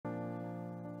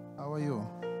How are you?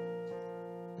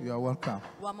 You are welcome.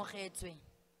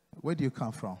 Where do you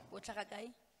come from?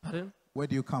 Pardon? Where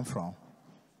do you come from?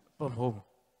 From home.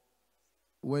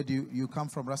 Where do you come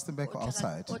from, Rustenburg or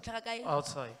outside?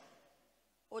 Outside.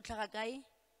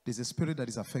 There's a spirit that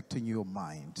is affecting your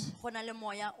mind.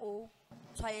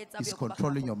 It's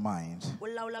controlling your mind.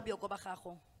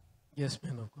 Yes,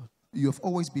 man of God. You have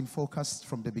always been focused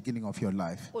from the beginning of your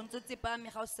life.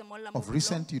 Of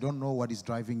recent, you don't know what is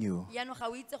driving you.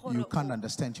 You can't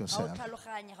understand yourself.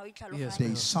 Yes,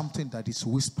 There is something that is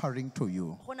whispering to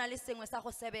you.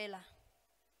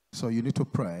 So you need to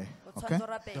pray, okay?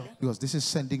 Because this is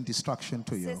sending destruction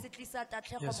to you. Yes,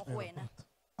 man of God.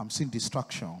 I'm seeing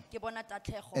destruction.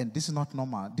 And this is not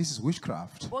normal. This is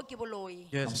witchcraft.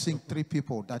 Yes. I'm seeing 3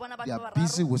 people that they are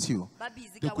busy with you.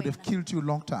 They could have killed you a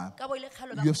long time.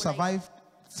 You have survived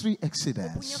 3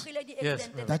 accidents Yes,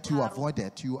 man. that you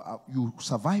avoided. You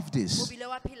survived this.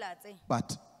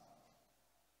 But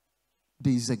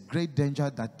there is a great danger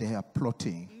that they are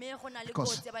plotting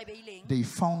because they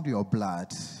found your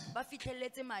blood.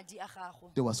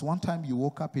 There was one time you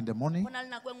woke up in the morning,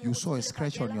 you saw a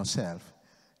scratch on yourself.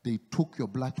 They took your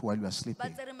blood while you were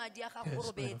sleeping. Yes, man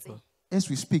of God. As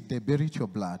we speak, they buried your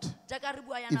blood.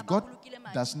 If God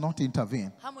does not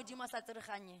intervene,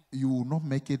 you will not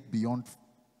make it beyond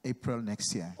April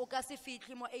next year. But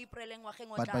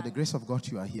by the grace of God,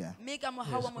 you are here.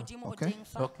 Okay?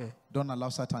 Okay. Don't allow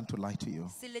Satan to lie to you.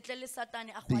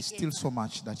 There is still so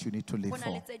much that you need to live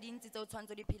for.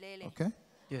 Okay?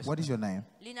 Yes. What is your name?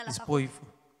 It's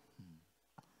boyfriend.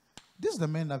 This is the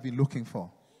man I've been looking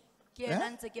for.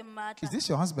 Is this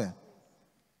your husband?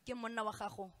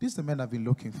 This is the man I've been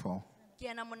looking for.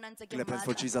 Clap hands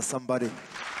for Jesus, somebody.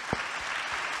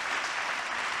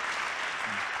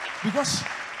 Because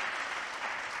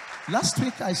last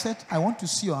week I said, I want to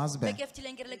see your husband.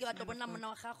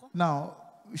 Now,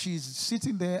 she's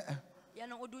sitting there.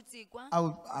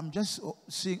 I'm just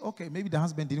saying, okay, maybe the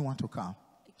husband didn't want to come.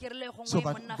 So,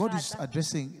 but God is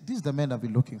addressing, this is the man I've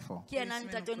been looking for. They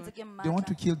want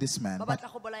to kill this man, but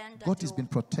God has been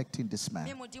protecting this man.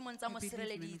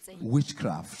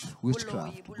 Witchcraft,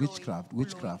 witchcraft, witchcraft,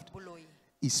 witchcraft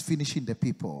is finishing the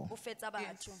people.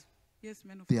 Yes,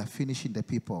 man of They are finishing the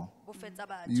people.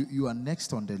 You are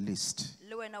next on the list.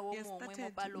 man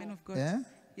of God. Eh?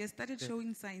 He has started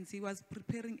showing signs. He was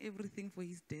preparing everything for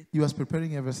his death. He was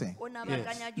preparing everything.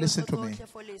 Yes. Listen to me.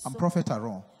 I'm Prophet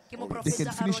Aaron. They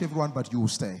can finish everyone, but you will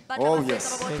stay. Oh,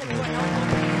 yes.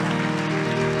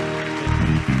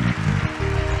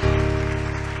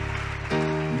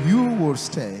 You will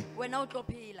stay.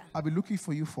 I've been looking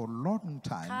for you for a long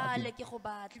time.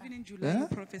 Even in July, Eh? you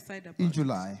prophesied about In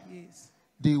July, Yes.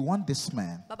 they want this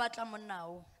man.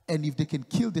 And if they can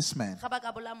kill this man,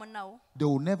 there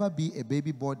will never be a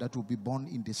baby boy that will be born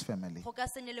in this family.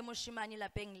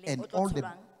 And all the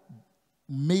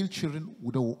male children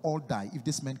will all die if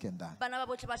this man can die.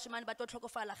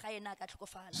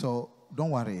 So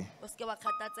don't worry.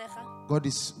 God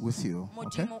is with you.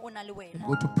 Okay? I'm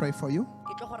going to pray for you.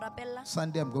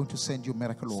 Sunday, I'm going to send you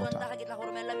miracle water.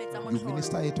 You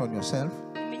minister it on yourself.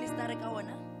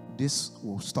 This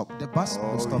will stop. The bus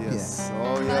will stop yes. here.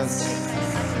 Oh, yes.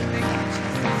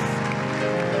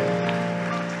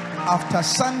 After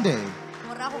Sunday,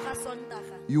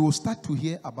 you will start to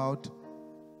hear about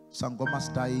Sangomas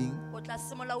dying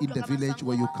in the village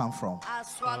where you come from.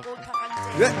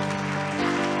 Yeah.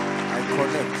 I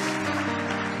connect.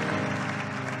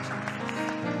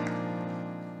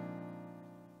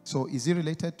 So is he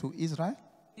related to Israel?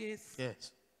 Yes.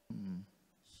 Yes.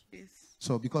 Yes.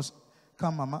 So because,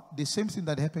 come mama, the same thing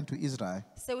that happened to Israel,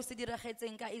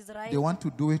 they want to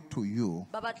do it to you.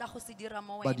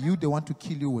 But you, they want to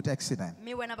kill you with accident.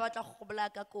 They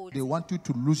want you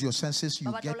to lose your senses.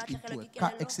 You get into a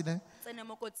car accident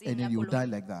and then you die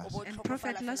like that. And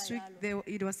Prophet, last week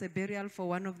it was a burial for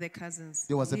one of the cousins.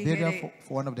 There was a He burial had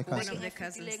for one of the one cousins. of the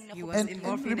cousins. He was And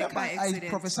involved in a remember, car I accident.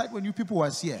 prophesied when you people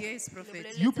was here. Yes,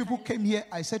 Prophet. You people came here,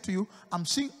 I said to you, I'm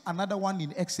seeing another one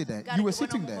in accident. You were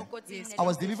sitting there. I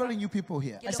was delivering you people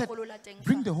here. I said,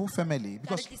 bring the whole family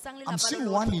because I'm seeing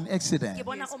one in accident.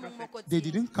 They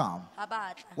didn't come.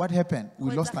 What happened?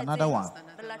 We lost another one.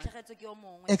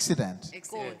 Accident.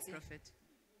 Excellent, Prophet.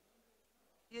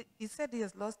 He said he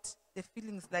has lost the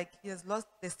feelings, like he has lost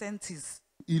the senses.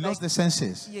 He lost the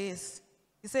senses. Yes.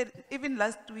 He said even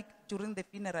last week during the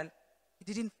funeral, he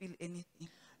didn't feel anything.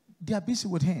 They are busy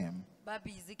with him.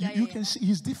 You can see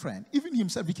he's different. Even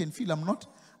himself, he can feel I'm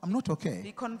not okay.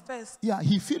 He confessed. Yeah,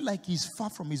 he feel like he's far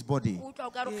from his body.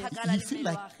 He feel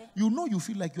like you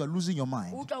feel like you are losing your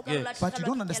mind, but you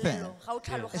don't understand.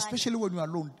 Especially when you are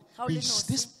alone, there's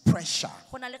this pressure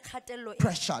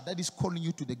that is calling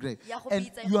you to the grave,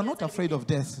 and you are not afraid of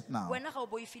death now.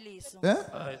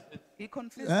 He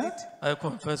confessed it. I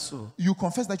confess so. You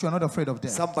confess that you are not afraid of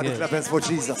death. Somebody clap hands for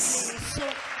Jesus.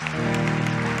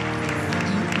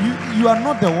 You are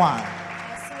not the one.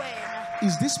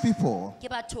 It's these people.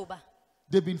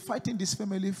 They've been fighting this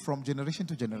family from generation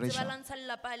to generation.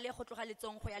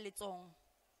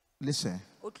 Listen,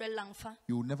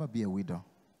 you will never be a widow.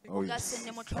 Oh yes.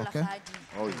 Okay?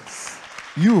 Oh yes.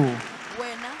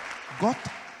 God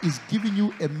is giving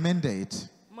you a mandate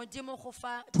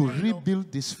to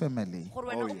rebuild this family.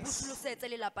 Oh yes.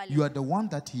 You are the one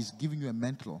that He's giving you a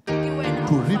mantle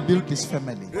to rebuild this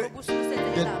family.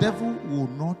 The devil will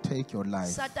not take your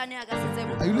life.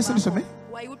 Are you listening to me?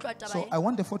 So I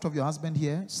want the photo of your husband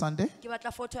here Sunday.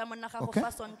 Okay?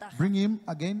 Bring him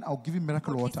again. I'll give him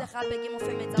miracle water.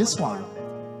 This one,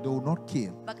 they will not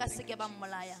kill.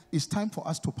 It's time for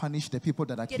us to punish the people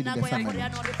that are killing the family.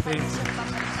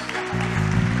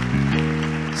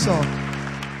 So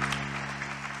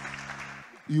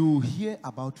you hear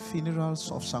about funerals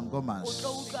of Sangomas,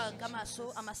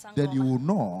 then you will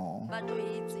know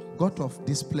God of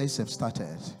this place have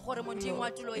started.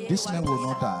 This man will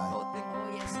not die.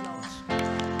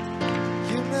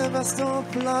 You never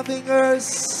stop loving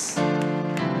us,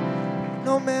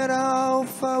 no matter how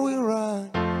far we run.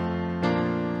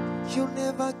 You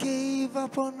never gave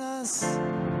up on us.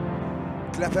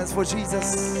 Clap hands for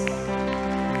Jesus.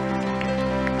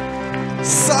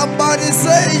 Somebody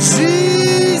say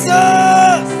Jesus.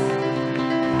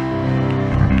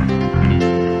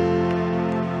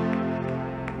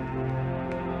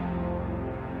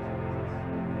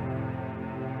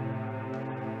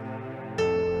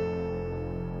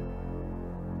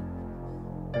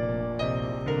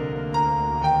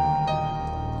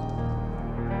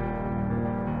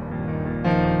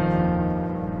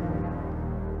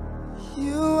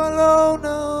 You alone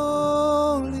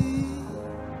are holy.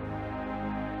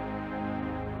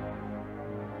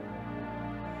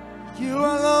 You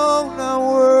alone are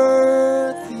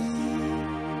worthy.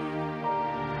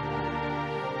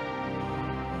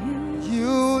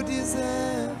 You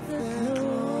deserve the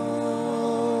glory.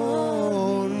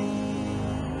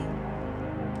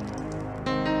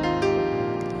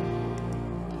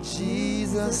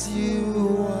 Jesus, you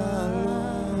alone.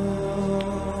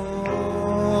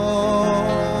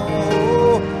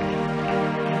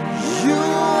 You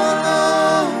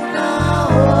alone are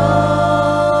holy.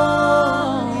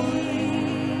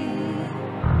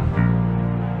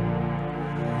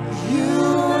 You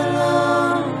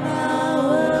alone are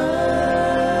worthy.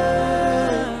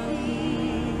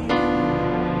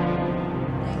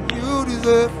 You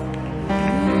deserve.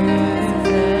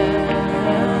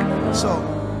 So,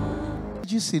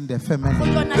 in the family,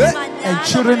 and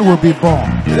children will be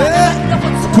born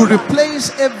to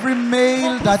replace every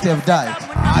male that have died.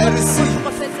 I receive.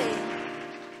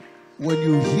 When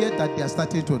you hear that they are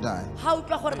starting to die,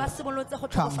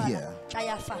 come here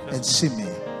and see me.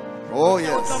 Oh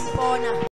yes.